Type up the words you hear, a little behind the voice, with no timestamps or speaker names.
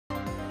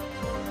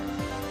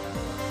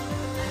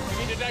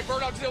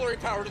divert auxiliary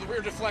power to the rear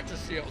deflector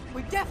shield.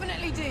 We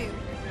definitely do.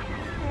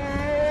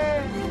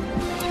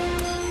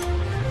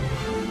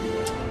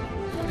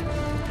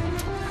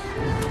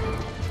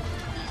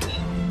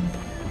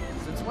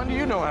 Since when do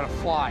you know how to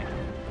fly?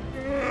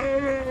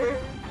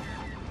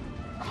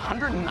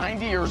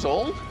 190 years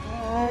old?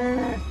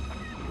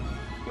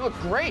 You look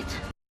great.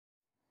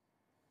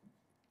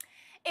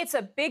 It's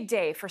a big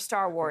day for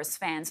Star Wars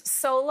fans.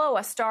 Solo,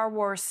 a Star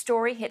Wars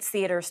story, hits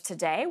theaters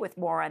today. With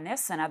more on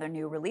this and other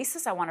new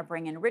releases, I want to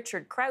bring in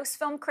Richard Crouse,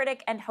 film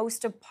critic and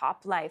host of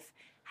Pop Life.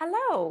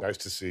 Hello. Nice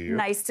to see you.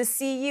 Nice to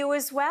see you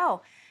as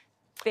well.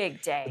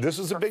 Big day. This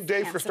is a big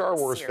day for Star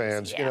Wars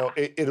fans. Yeah. You know,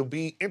 it'll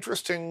be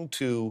interesting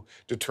to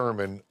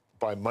determine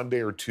by Monday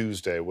or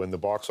Tuesday, when the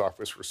box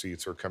office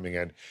receipts are coming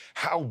in,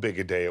 how big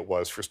a day it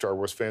was for Star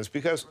Wars fans,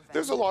 because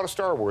there's a lot of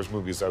Star Wars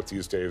movies out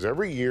these days.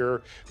 Every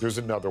year, there's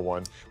another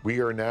one. We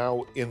are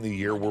now in the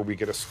year where we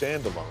get a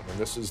standalone, and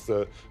this is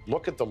the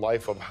look at the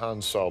life of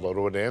Han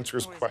Solo. It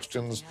answers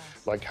questions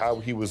like how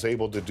he was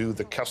able to do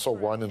the Kessel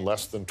Run in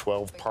less than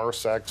 12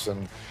 parsecs,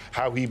 and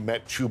how he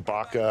met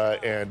Chewbacca,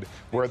 and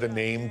where the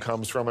name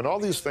comes from, and all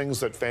these things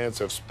that fans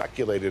have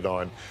speculated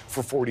on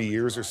for 40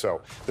 years or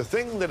so. The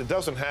thing that it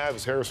doesn't have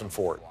is Harrison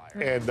Ford.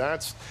 And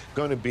that's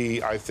going to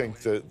be, I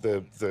think,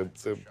 the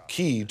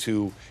key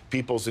to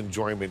people's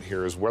enjoyment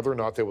here, is whether or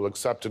not they will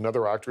accept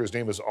another actor. His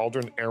name is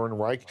Alden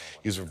Ehrenreich.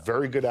 He's a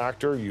very good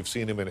actor. You've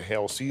seen him in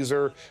Hail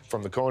Caesar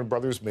from the Coen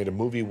brothers, made a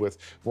movie with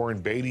Warren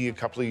Beatty a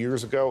couple of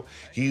years ago.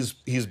 He's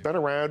been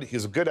around.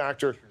 He's a good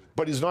actor,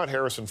 but he's not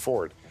Harrison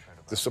Ford.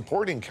 The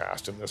supporting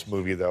cast in this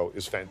movie, though,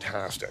 is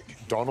fantastic.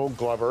 Donald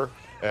Glover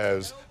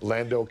as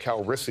Lando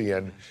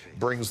Calrissian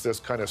brings this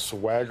kind of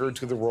swagger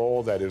to the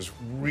role that is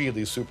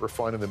really super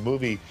fun, and the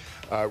movie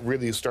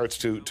really starts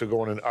to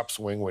go on an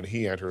upswing when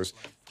he enters.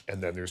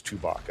 And then there's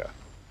Chewbacca.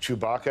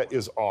 Chewbacca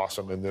is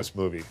awesome in this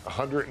movie.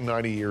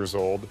 190 years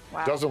old,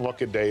 wow. Doesn't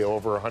look a day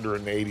over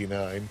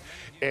 189,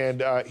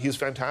 and he's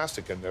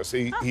fantastic in this.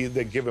 They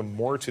give him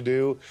more to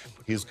do.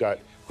 He's got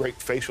great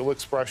facial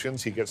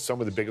expressions. He gets some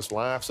of the biggest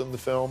laughs in the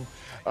film.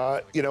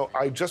 You know,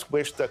 I just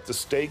wish that the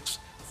stakes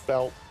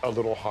felt a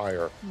little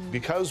higher,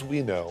 because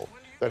we know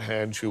that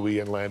Han, Chewie,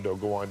 and Lando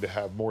go on to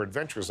have more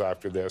adventures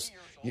after this.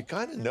 You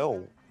kind of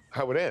know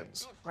how it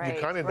ends. Right,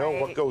 you kind of know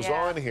what goes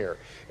yeah. on here.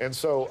 And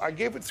so I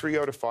gave it 3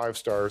 out of 5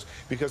 stars,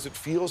 because it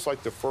feels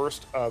like the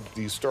first of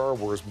these Star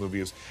Wars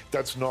movies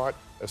that's not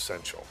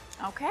essential.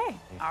 Okay,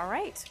 all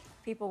right.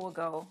 People will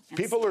go and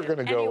People are going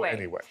to go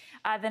anyway.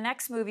 The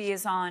next movie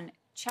is on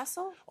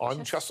Chesil? On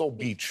Chesil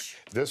Beach.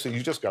 This,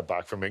 you just got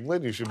back from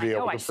England. You should be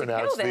able to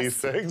pronounce these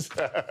things.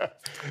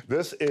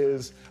 This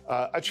is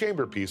a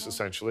chamber piece,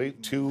 essentially.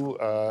 2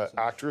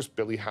 actors,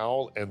 Billy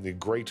Howell and the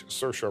great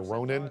Saoirse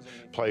Ronan,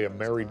 play a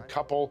married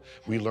couple.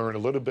 We learn a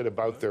little bit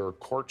about their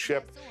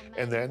courtship,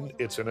 and then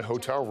it's in a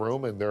hotel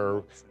room, and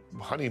their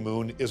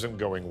honeymoon isn't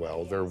going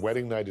well. Their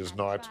wedding night is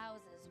not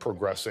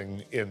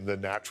progressing in the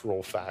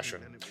natural fashion.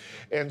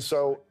 And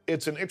so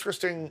it's an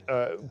interesting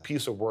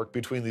piece of work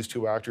between these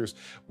 2 actors.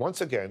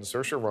 Once again,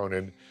 Saoirse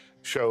Ronan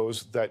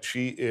shows that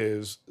she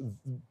is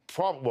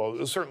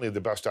certainly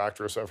the best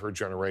actress of her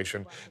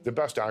generation, the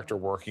best actor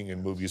working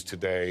in movies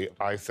today,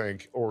 I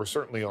think, or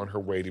certainly on her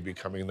way to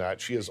becoming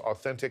that. She is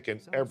authentic in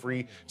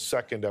every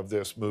second of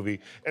this movie,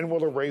 and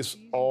will erase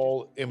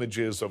all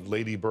images of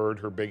Lady Bird,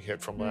 her big hit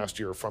from last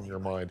year, from your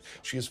mind.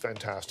 She is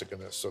fantastic in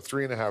this. So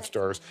 3.5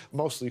 stars,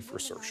 mostly for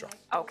Saoirse.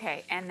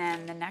 Okay, and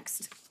then the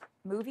next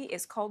movie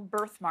is called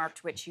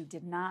Birthmarked, which you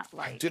did not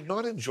like. I did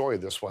not enjoy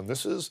this one.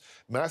 This is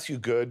Matthew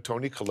Goode,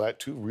 Toni Collette,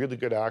 2 really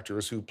good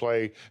actors who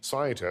play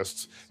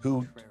scientists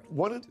who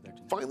want to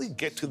finally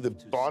get to the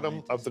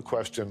bottom of the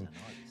question,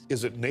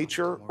 is it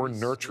nature or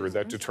nurture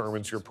that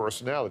determines your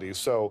personality?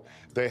 So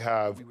they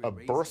have a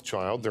birth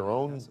child, their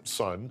own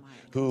son,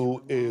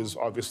 who is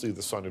obviously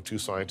the son of 2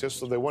 scientists,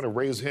 so they want to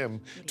raise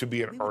him to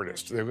be an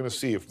artist. They're going to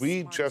see if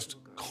we just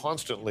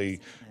constantly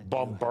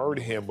bombard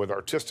him with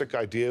artistic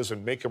ideas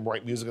and make him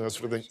write music and that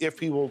sort of thing, if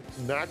he will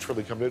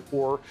naturally come to it,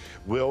 or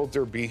will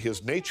there be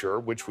his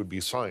nature, which would be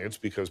science,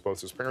 because both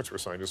his parents were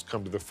scientists,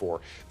 come to the fore.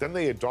 Then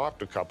they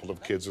adopt a couple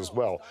of kids as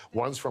well.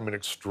 One's from an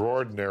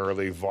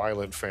extraordinarily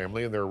violent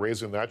family, and they're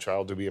raising that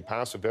child to be a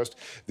pacifist.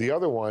 The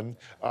other one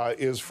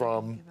is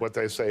from what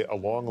they say a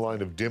long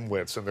line of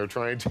dimwits, and they're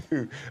trying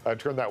to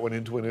turn that one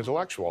into an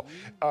intellectual.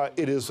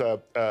 It is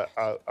a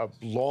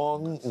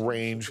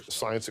long-range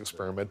science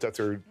experiment that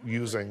they're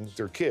using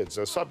their kids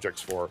as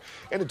subjects for,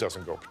 and it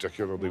doesn't go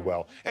particularly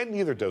well, and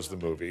neither does the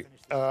movie.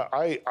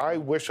 I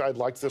wish I'd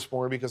liked this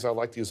more, because I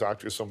like these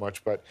actors so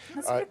much, but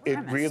it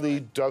really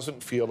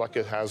doesn't feel like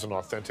it has an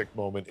authentic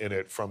moment in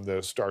it from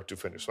the start to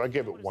finish. So I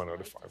gave it 1 out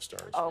of 5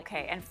 stars.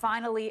 Okay, and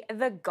finally,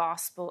 The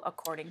Gospel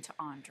According to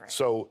Andre.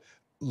 So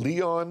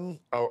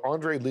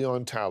Andre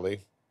Leon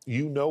Talley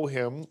You know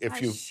him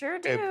if you sure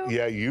do.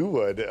 yeah, you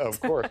would, of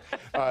course.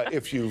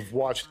 If you've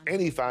watched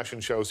any fashion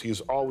shows,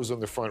 he's always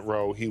in the front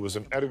row. He was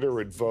an editor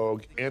at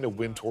Vogue and at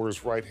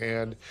Wintour's right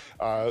hand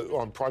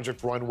on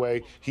Project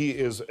Runway. He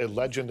is a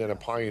legend and a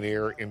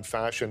pioneer in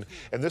fashion,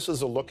 and this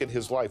is a look at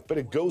his life. But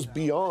it goes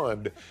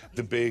beyond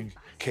the big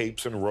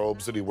capes and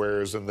robes that he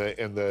wears and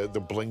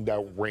the blinged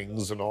out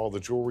rings and all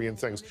the jewelry and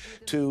things,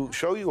 to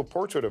show you a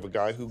portrait of a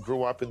guy who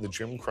grew up in the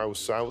Jim Crow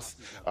South,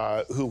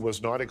 who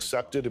was not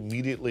accepted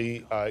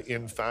immediately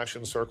in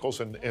fashion circles,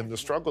 and the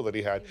struggle that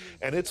he had.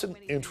 And it's an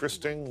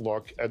interesting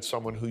look at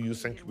someone who you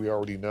think we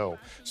already know.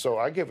 So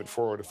I give it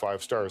 4 out of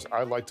 5 stars.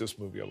 I like this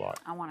movie a lot.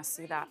 I want to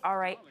see that. All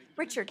right.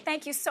 Richard,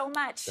 thank you so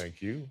much.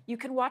 Thank you. You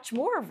can watch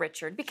more of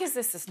Richard, because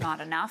this is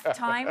not enough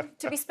time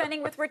to be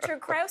spending with Richard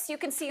Crouse. You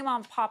can see him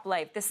on Pop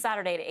Life this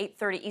Saturday at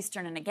 8:30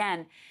 Eastern, and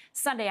again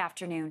Sunday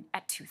afternoon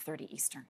at 2:30 Eastern.